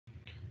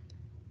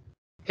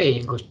Hey,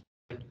 English.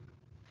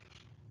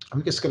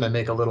 I'm just going to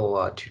make a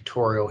little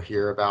tutorial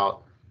here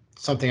about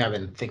something I've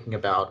been thinking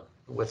about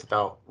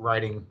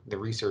writing the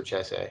research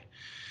essay.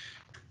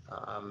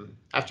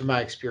 After my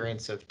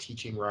experience of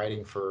teaching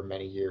writing for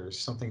many years,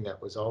 something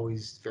that was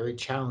always very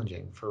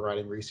challenging for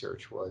writing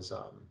research was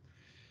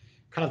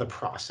kind of the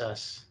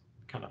process,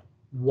 kind of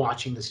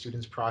watching the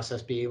students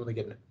process, be able to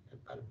get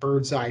a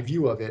bird's eye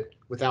view of it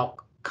without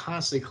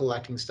constantly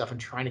collecting stuff and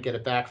trying to get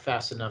it back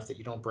fast enough that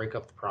you don't break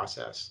up the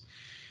process.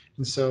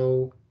 And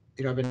so,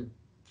 I've been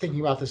thinking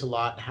about this a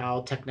lot,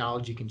 how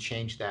technology can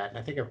change that. And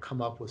I think I've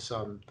come up with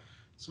some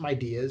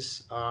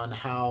ideas on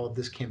how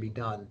this can be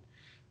done.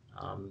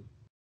 Um,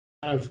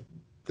 Kind of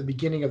the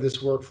beginning of this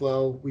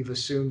workflow, we've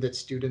assumed that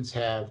students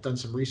have done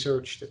some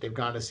research, that they've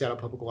gone to Seattle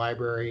Public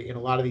Library. In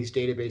a lot of these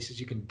databases,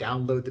 you can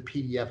download the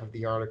PDF of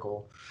the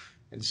article.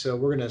 And so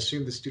we're going to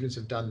assume the students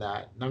have done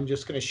that. And I'm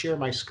just going to share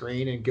my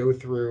screen and go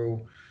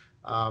through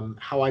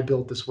how I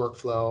built this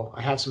workflow.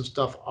 I have some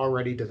stuff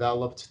already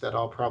developed that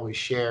I'll probably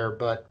share,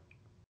 but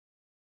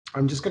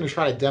I'm just going to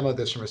try to demo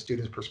this from a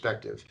student's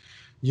perspective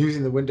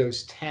using the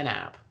Windows 10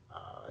 app,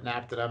 an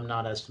app that I'm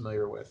not as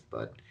familiar with,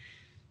 but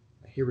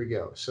here we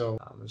go. So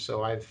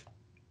I've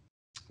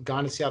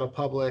gone to Seattle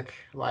Public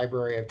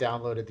Library. I've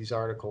downloaded these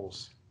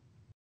articles,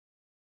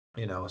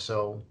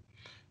 so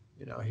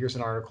here's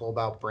an article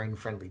about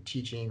brain-friendly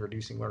teaching,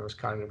 reducing learners'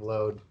 cognitive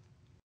load.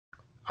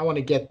 I want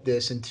to get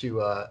this into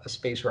a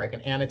space where I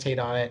can annotate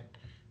on it,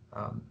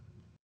 um,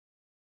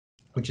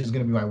 which is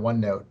going to be my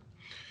OneNote.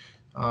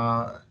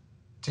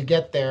 To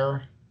get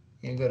there,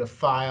 you can go to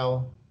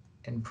File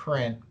and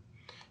Print.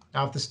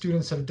 Now, if the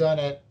students have done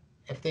it,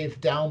 if they've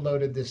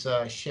downloaded this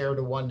share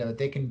to OneNote,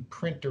 they can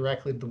print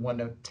directly to the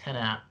OneNote 10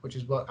 app, which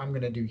is what I'm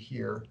going to do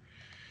here,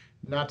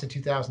 not to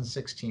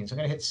 2016. So I'm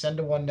going to hit Send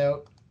to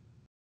OneNote.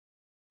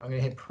 I'm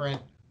going to hit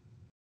Print.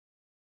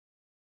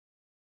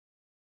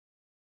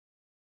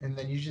 And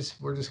then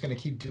we're just going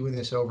to keep doing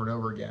this over and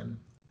over again.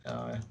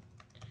 There's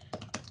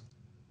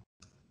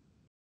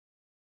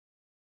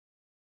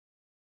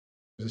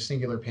a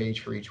singular page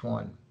for each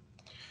one.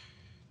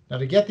 Now,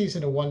 to get these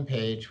into one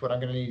page, what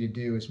I'm going to need to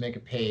do is make a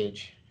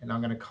page, and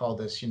I'm going to call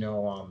this,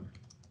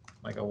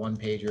 like a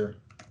one-pager.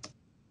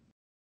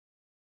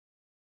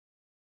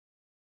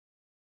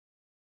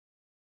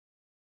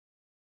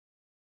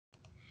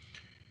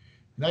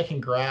 And I can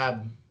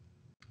grab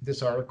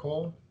this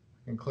article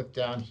and click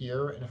down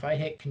here, and if I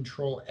hit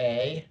Control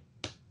A,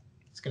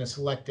 it's going to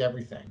select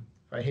everything.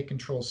 If I hit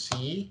Control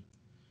C,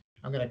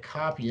 I'm going to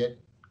copy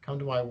it, come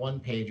to my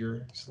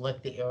one-pager,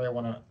 select the area I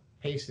want to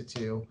paste it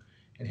to,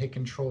 and hit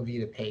Control V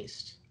to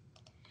paste.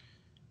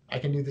 I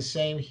can do the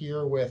same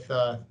here with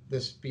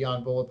this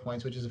Beyond Bullet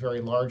Points, which is a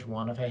very large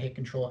one. If I hit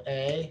Control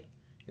A,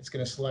 it's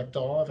going to select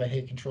all. If I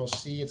hit Control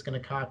C, it's going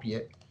to copy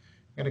it.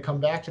 I'm going to come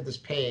back to this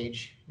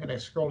page. I'm going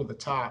to scroll to the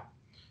top.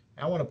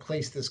 I want to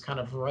place this kind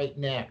of right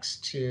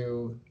next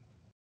to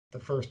the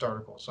first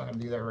article. So I'm going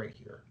to do that right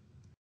here.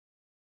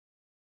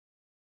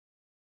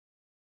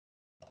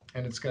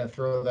 And it's going to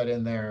throw that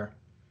in there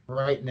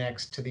right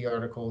next to the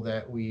article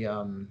that we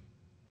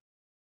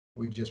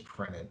just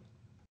printed.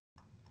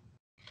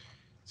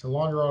 It's a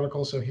longer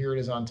article, so here it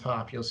is on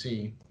top. You'll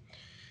see.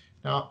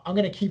 Now, I'm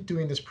going to keep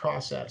doing this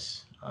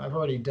process. I've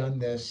already done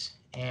this,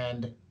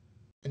 and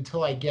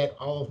until I get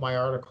all of my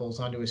articles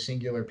onto a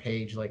singular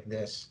page like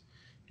this.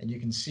 And you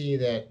can see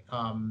that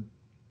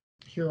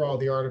here are all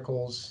the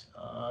articles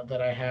that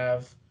I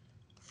have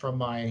from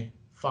my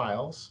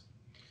files.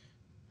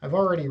 I've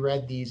already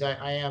read these.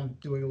 I am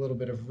doing a little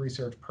bit of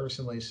research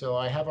personally, so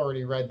I have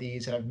already read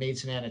these and I've made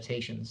some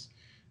annotations.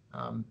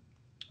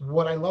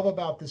 What I love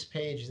about this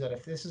page is that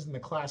if this is in the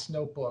class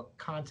notebook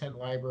content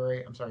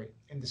library,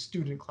 in the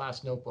student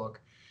class notebook,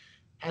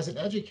 as an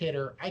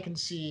educator, I can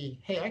see,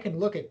 hey, I can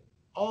look at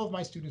all of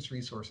my students'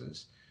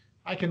 resources.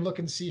 I can look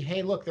and see,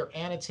 hey, look, they're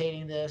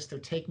annotating this, they're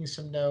taking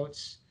some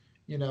notes,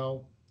 they're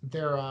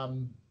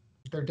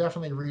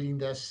definitely reading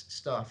this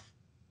stuff.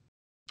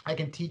 I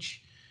can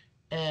teach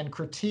and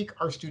critique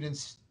our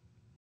students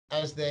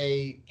as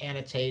they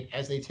annotate,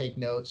 as they take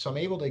notes. So I'm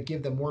able to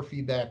give them more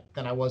feedback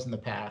than I was in the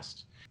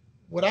past.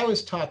 What I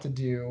was taught to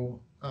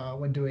do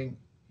when doing,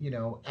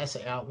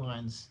 essay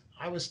outlines,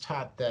 I was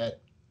taught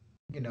that,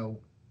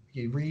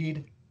 you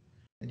read,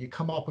 and you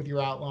come up with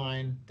your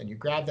outline, then you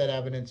grab that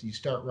evidence and you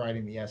start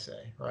writing the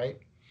essay, right?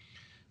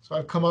 So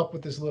I've come up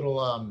with this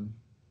little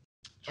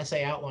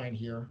essay outline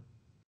here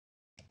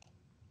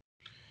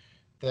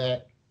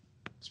that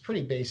is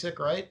pretty basic,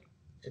 right?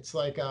 It's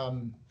like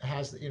it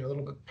has a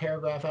little bit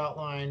paragraph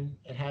outline.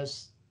 It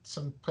has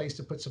some place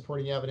to put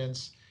supporting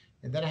evidence,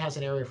 and then it has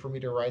an area for me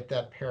to write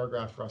that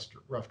paragraph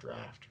rough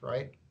draft,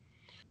 right?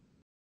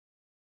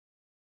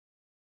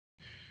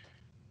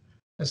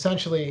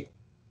 Essentially,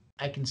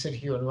 I can sit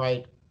here and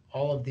write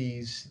all of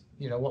these,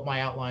 what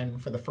my outline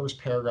for the first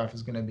paragraph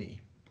is going to be.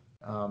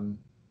 And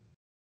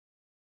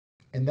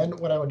then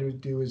what I want to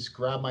do is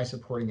grab my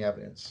supporting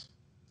evidence.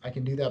 I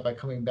can do that by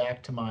coming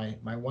back to my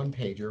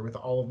one-pager with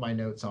all of my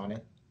notes on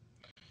it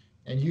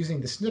and using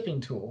the snipping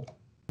tool,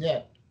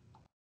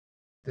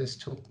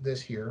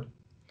 this here.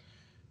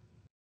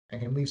 I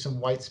can leave some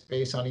white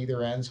space on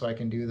either end so I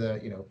can do the,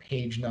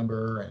 page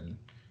number and,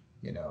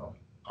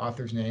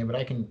 author's name, but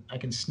I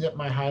can snip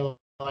my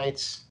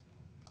highlights.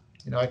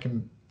 I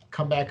can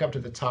come back up to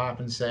the top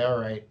and say, all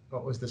right,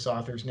 what was this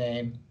author's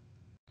name?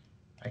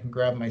 I can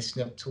grab my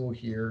snip tool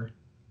here,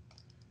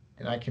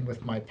 and I can,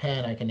 with my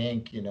pen, I can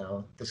ink,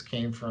 this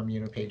came from,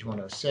 page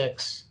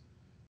 106.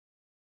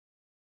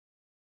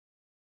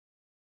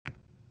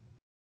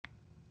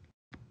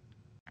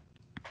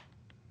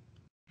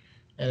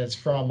 And it's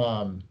from,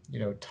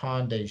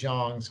 Tan De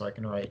Zhang, so I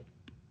can write.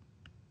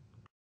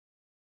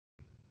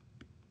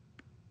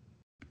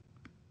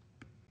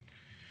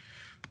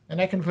 And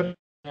I can put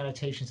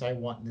annotations I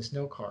want in this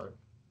note card.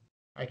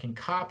 I can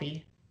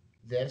copy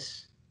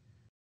this,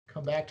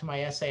 come back to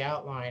my essay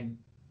outline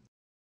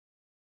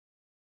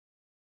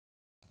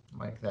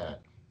like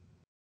that.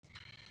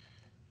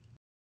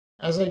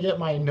 As I get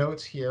my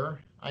notes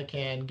here, I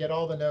can get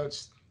all the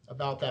notes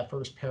about that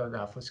first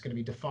paragraph, what's going to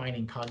be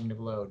defining cognitive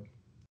load.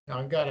 Now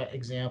I've got an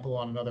example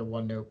on another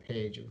OneNote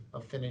page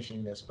of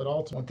finishing this, but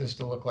ultimately I want this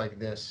to look like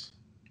this.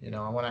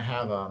 I want to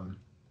have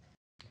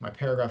my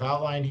paragraph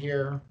outline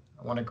here.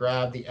 I want to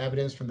grab the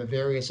evidence from the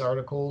various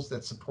articles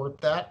that support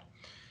that.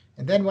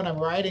 And then when I'm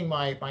writing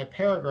my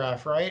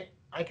paragraph, right,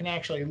 I can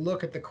actually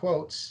look at the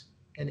quotes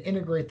and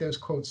integrate those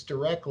quotes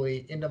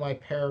directly into my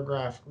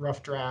paragraph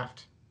rough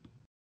draft.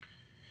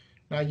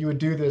 Now you would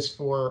do this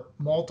for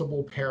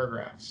multiple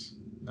paragraphs.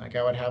 Like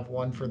I would have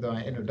one for the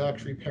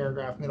introductory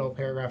paragraph, middle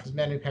paragraph, as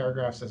many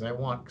paragraphs as I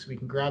want, because we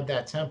can grab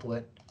that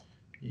template.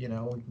 We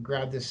can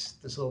grab this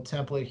little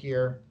template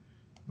here.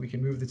 We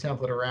can move the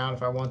template around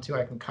if I want to.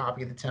 I can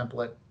copy the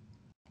template,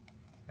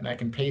 and I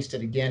can paste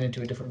it again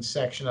into a different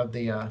section of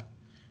the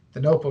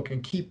notebook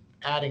and keep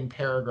adding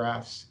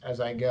paragraphs as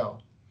I go.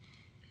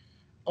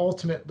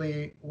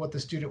 Ultimately, what the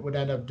student would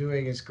end up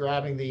doing is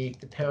grabbing the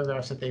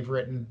paragraphs that they've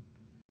written,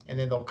 and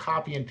then they'll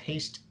copy and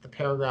paste the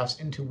paragraphs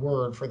into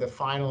Word for the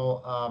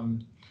final,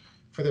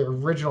 for the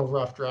original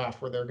rough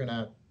draft where they're going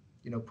to,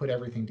 put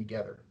everything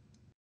together.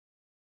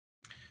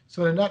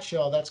 So in a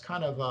nutshell, that's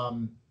kind of,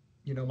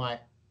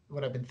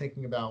 what I've been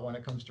thinking about when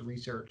it comes to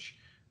research.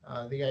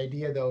 The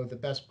idea, though, the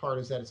best part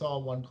is that it's all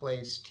in one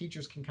place.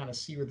 Teachers can kind of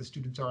see where the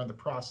students are in the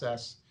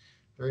process.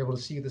 They're able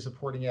to see the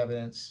supporting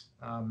evidence.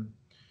 And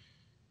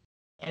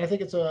I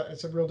think it's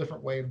a real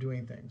different way of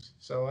doing things.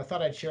 So I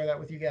thought I'd share that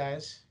with you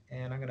guys,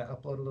 and I'm going to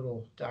upload a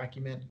little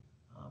document.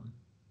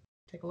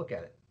 Take a look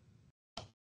at it.